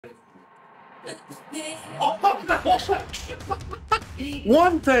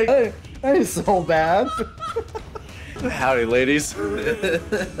One thing. Hey, that is so bad. Howdy, ladies.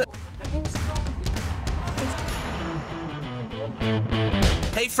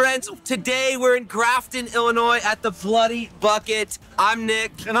 Hey friends, today we're in Grafton, Illinois at the Bloody Bucket. I'm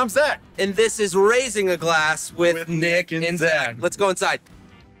Nick. And I'm Zack. And this is Raising a Glass with Nick and Zack. Let's go inside.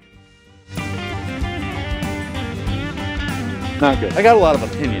 Not good. I got a lot of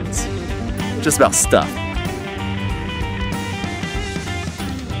opinions. Just about stuff.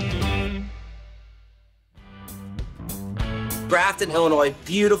 Grafton, Illinois,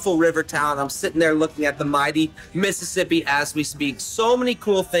 beautiful river town. I'm sitting there looking at the mighty Mississippi as we speak. So many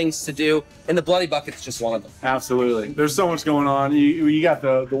cool things to do, and the Bloody Bucket's just one of them. Absolutely. There's so much going on. You got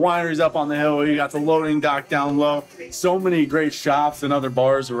the wineries up on the hill. You got the loading dock down low. So many great shops and other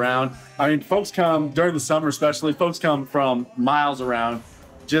bars around. I mean, folks come, during the summer especially, folks come from miles around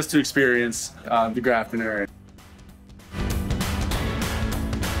just to experience the Grafton area.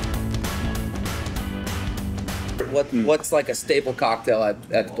 What's like a staple cocktail at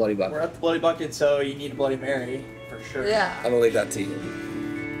the Bloody Bucket? We're at the Bloody Bucket, so you need a Bloody Mary for sure. Yeah. I'm gonna leave that to you.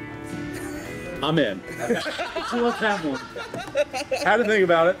 I'm in. Let's have one. Had to think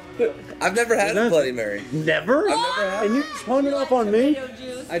about it. I've never had a Bloody Mary. Never? I've never had. And you just hung it up on me?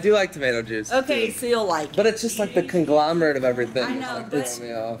 I do like tomato juice. Okay, so you'll like it. But it's just like the conglomerate of everything. I know, It's but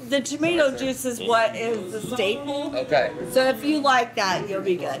me off. the tomato juice is what is the staple. Okay. So if you like that, you'll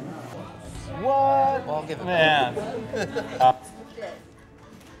be good. What? Well, I'll give it Man.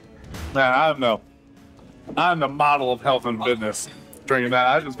 Man, I don't know. I'm the model of health and fitness. Drinking that,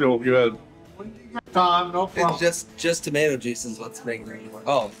 I just feel good. Tom, no problem. It's just tomato juice is what's making it anymore.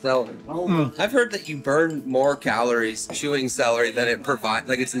 Oh, celery. I've heard that you burn more calories chewing celery than it provides.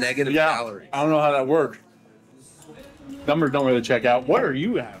 Like it's negative calories. I don't know how that works. Numbers don't really check out. What are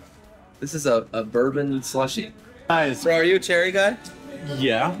you having? This is a bourbon slushy. Nice. So are you a cherry guy?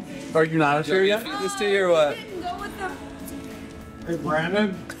 Yeah. Are you not a cherry Feed guy? this to you or what? Hey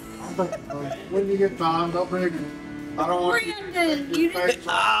Brandon, when you get time, don't make. I don't want. Brandon, you didn't.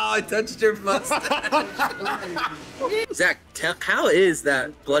 Oh, I touched your mustache. Zach, how is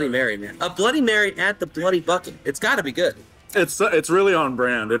that Bloody Mary, man? A Bloody Mary at the Bloody Bucket. It's got to be good. It's really on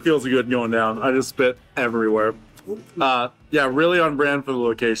brand. It feels good going down. I just spit everywhere. Yeah, really on brand for the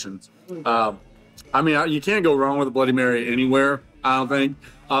locations. I mean, you can't go wrong with a Bloody Mary anywhere, I don't think,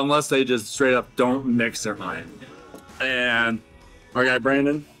 unless they just straight up don't mix their mind. And our guy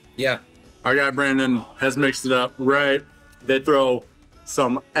Brandon, has mixed it up right. They throw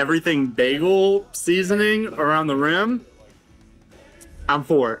some everything bagel seasoning around the rim. I'm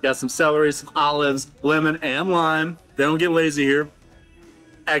for it. Got some celery, some olives, lemon, and lime. They don't get lazy here.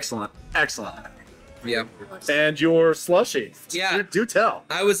 Excellent, excellent. Yeah. And your slushy. Yeah. Do tell.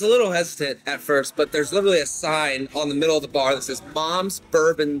 I was a little hesitant at first, but there's literally a sign on the middle of the bar that says Mom's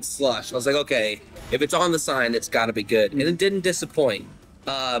Bourbon Slush. I was like, okay, if it's on the sign, it's got to be good. And it didn't disappoint.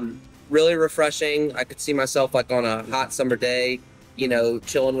 Really refreshing. I could see myself like on a hot summer day, you know,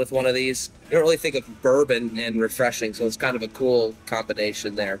 chilling with one of these. I don't really think of bourbon and refreshing, so it's kind of a cool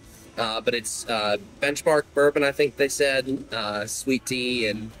combination there. But it's benchmark bourbon, I think they said, sweet tea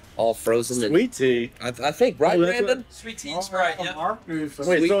and all frozen. Sweet tea? I think, right, Brandon? Sweet tea and Sprite, yeah. Wait,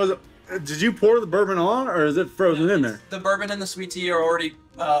 so is it, did you pour the bourbon on, or is it frozen in there? The bourbon and the sweet tea are already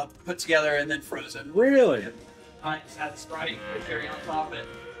put together and then frozen. Really? I just add Sprite with cherry on top of it.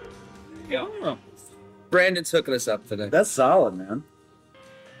 Yeah. Oh, Brandon's hooking us up today. that's solid, man.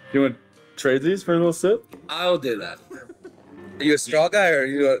 You want to trade these for a little sip? I'll do that. Are you a straw guy or are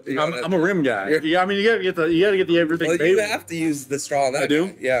you? I'm a rim guy. Yeah, I mean, you gotta get the everything. Well, baby. you have to use the straw. On that I do?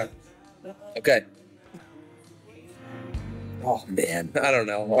 guy. Yeah. Okay. Oh man, I don't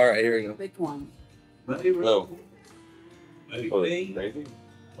know. All right, here we go. Which one? Oh.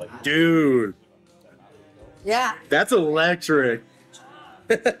 Dude, Yeah. that's electric.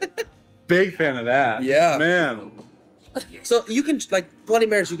 Big fan of that. Yeah. Man. So you can like Bloody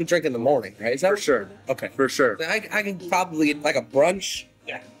Marys. You can drink in the morning, right? Is that For sure. Okay. For sure. I can probably get like a brunch.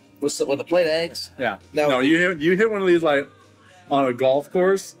 Yeah. With a plate of eggs. Yeah. No. No, you hit one of these like on a golf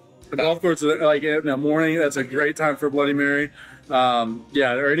course. The golf course, like in the morning, that's a great time for Bloody Mary.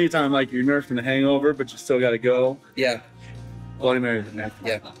 Yeah, or anytime like you're nursing a hangover, but you still got to go. Yeah. Bloody Mary.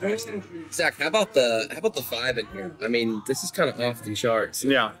 Yeah. Zach, how about the vibe in here? I mean, this is kind of off the charts.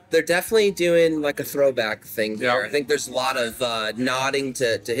 Yeah. They're definitely doing like a throwback thing here. Yeah. I think there's a lot of nodding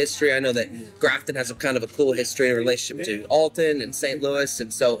to history. I know that Grafton has a kind of a cool history in relationship to Alton and St. Louis,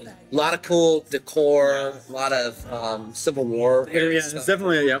 and so a lot of cool decor, a lot of Civil War. Yeah, it's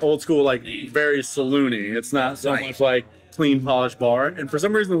definitely old school, like very saloony. It's not so much like clean, polished bar. And for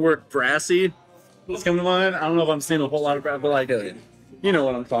some reason, the word brassy is coming to mind. I don't know if I'm seeing a whole lot of brass, but like, you know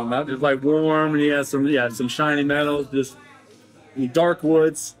what I'm talking about. It's like warm, and you have some shiny metals, just dark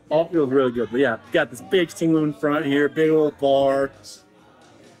woods. All feels really good. But yeah, got this big saloon front here, big old bar.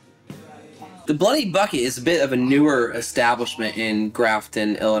 The Bloody Bucket is a bit of a newer establishment in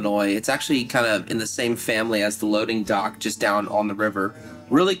Grafton, Illinois. It's actually kind of in the same family as the loading dock just down on the river.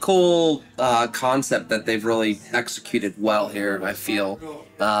 Really cool concept that they've really executed well here, I feel.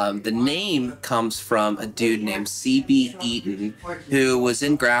 The name comes from a dude named C.B. Eaton, who was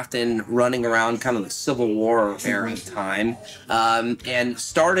in Grafton running around kind of the Civil War era time, and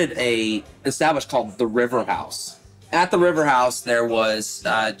started a establishment called the River House. At the River House, there was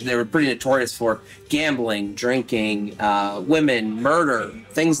they were pretty notorious for gambling, drinking, women, murder,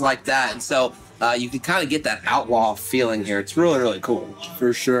 things like that. And so you can kind of get that outlaw feeling here. It's really, really cool.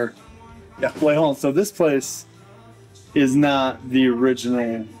 For sure. Yeah. Wait, hold on. So this place is not the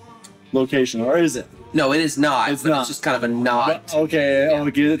original location, or is it? No, it is not. It's but not. It's just kind of a nod. But, okay. Yeah. Oh,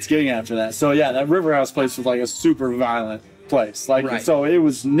 it's getting after that. So yeah, that River House place was like a super violent place. Like, right. So it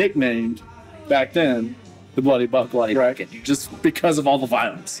was nicknamed back then the Bloody Bucket, right? Just because of all the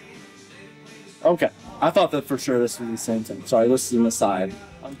violence. Okay. I thought that for sure this was the same thing. Sorry, this is an aside.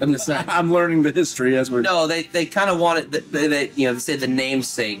 I'm learning the history as we're... No, they kind of wanted... They say the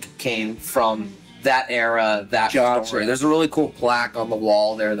namesake came from that era, that story. There's a really cool plaque on the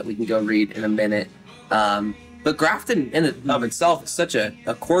wall there that we can go read in a minute. But Grafton in and of itself is such a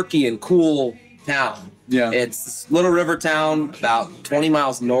quirky and cool town. Yeah. It's this little river town about 20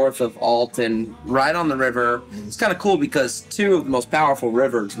 miles north of Alton, right on the river. It's kind of cool because two of the most powerful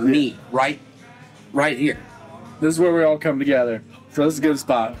rivers meet right here. This is where we all come together. So this is a good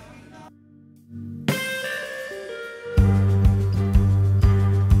spot.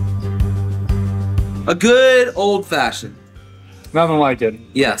 A good old-fashioned. Nothing like it.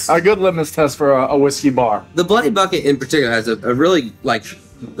 Yes. A good litmus test for a whiskey bar. The Bloody Bucket in particular has a really, like,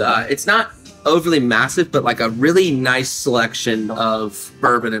 it's not overly massive, but like a really nice selection of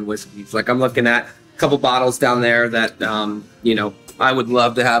bourbon and whiskeys. Like I'm looking at a couple bottles down there that, I would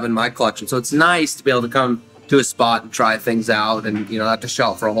love to have in my collection. So it's nice to be able to come to a spot and try things out and, not have to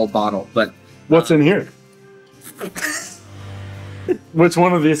shell for a whole bottle. But what's in here? Which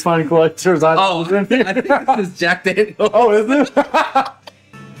one of these fine collectors? I think this is Jack Daniels. Oh, is it?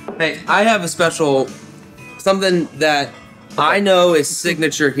 Hey, I have a special, something that I know is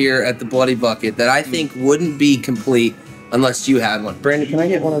signature here at the Bloody Bucket that I think wouldn't be complete unless you had one. Brandon, can I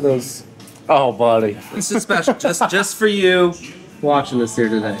get one of those? Oh, buddy. This is special, just for you watching this here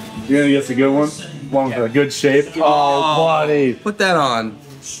today. You're gonna get the good one? One with a good shape? Oh, buddy. Put that on.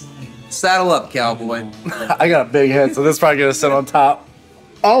 Saddle up, cowboy. I got a big head, so this is probably gonna sit on top.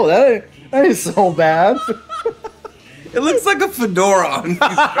 Oh, that ain't so bad. It looks like a fedora on you.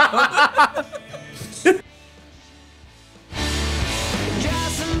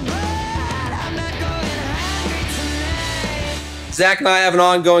 Zach and I have an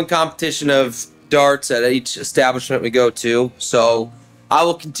ongoing competition of darts at each establishment we go to, so I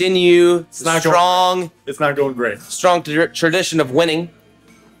will continue It's not going great. strong tradition of winning.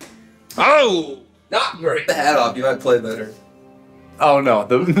 Oh, not great. The hat off, you might play better. Oh no,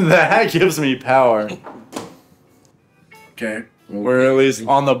 the hat gives me power. Okay, we're at least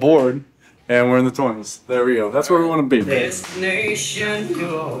on the board, and we're in the 20s. There we go. That's where we want to be.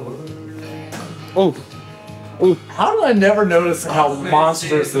 Oh. Ooh, how did I never notice how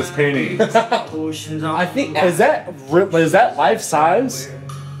monstrous this painting is? I think is that life size?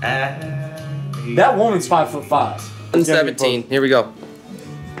 That woman's 5'5". 117. Here we go.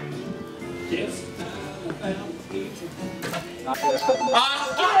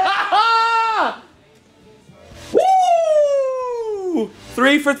 Woo!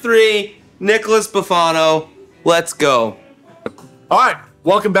 3 for 3. Nicholas Buffano. Let's go. All right,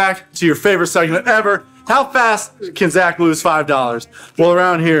 welcome back to your favorite segment ever. How fast can Zach lose $5? Well,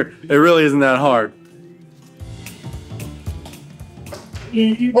 around here, it really isn't that hard.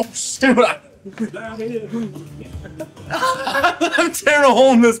 Oh, shoot. I'm tearing a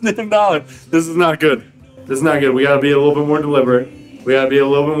hole in this damn dollar. This is not good. This is not good. We gotta be a little bit more deliberate.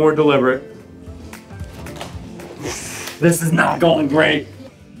 This is not going great.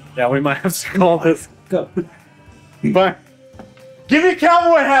 Yeah, we might have to call this. Go. Bye. Give me a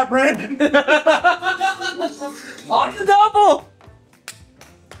cowboy hat, Brandon. On the double.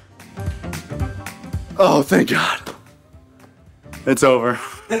 Oh, thank God. It's over.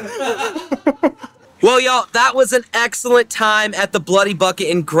 Well, y'all, that was an excellent time at the Bloody Bucket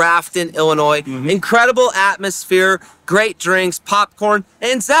in Grafton, Illinois. Incredible atmosphere, great drinks, popcorn,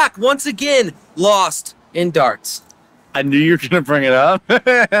 and Zach, once again, lost in darts. I knew you were gonna bring it up.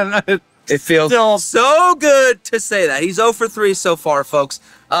 And It feels so good to say that. He's 0 for 3 so far, folks.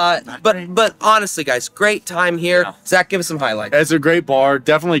 But honestly, guys, great time here. Yeah. Zach, give us some highlights. It's a great bar.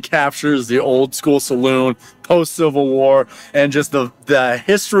 Definitely captures the old school saloon, post Civil War, and just the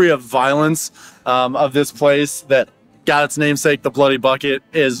history of violence of this place that got its namesake. The Bloody Bucket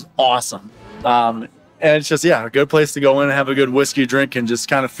is awesome. And it's just, yeah, a good place to go in and have a good whiskey drink and just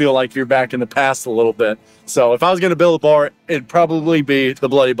kind of feel like you're back in the past a little bit. So if I was going to build a bar, it'd probably be the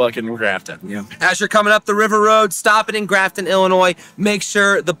Bloody Bucket in Grafton. Yeah. As you're coming up the River Road, stopping in Grafton, Illinois, make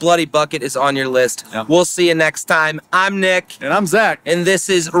sure the Bloody Bucket is on your list. Yeah. We'll see you next time. I'm Nick. And I'm Zach. And this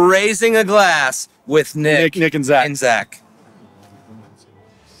is Raising a Glass with Nick Nick and Zach. and Zach.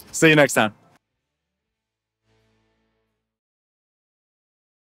 See you next time.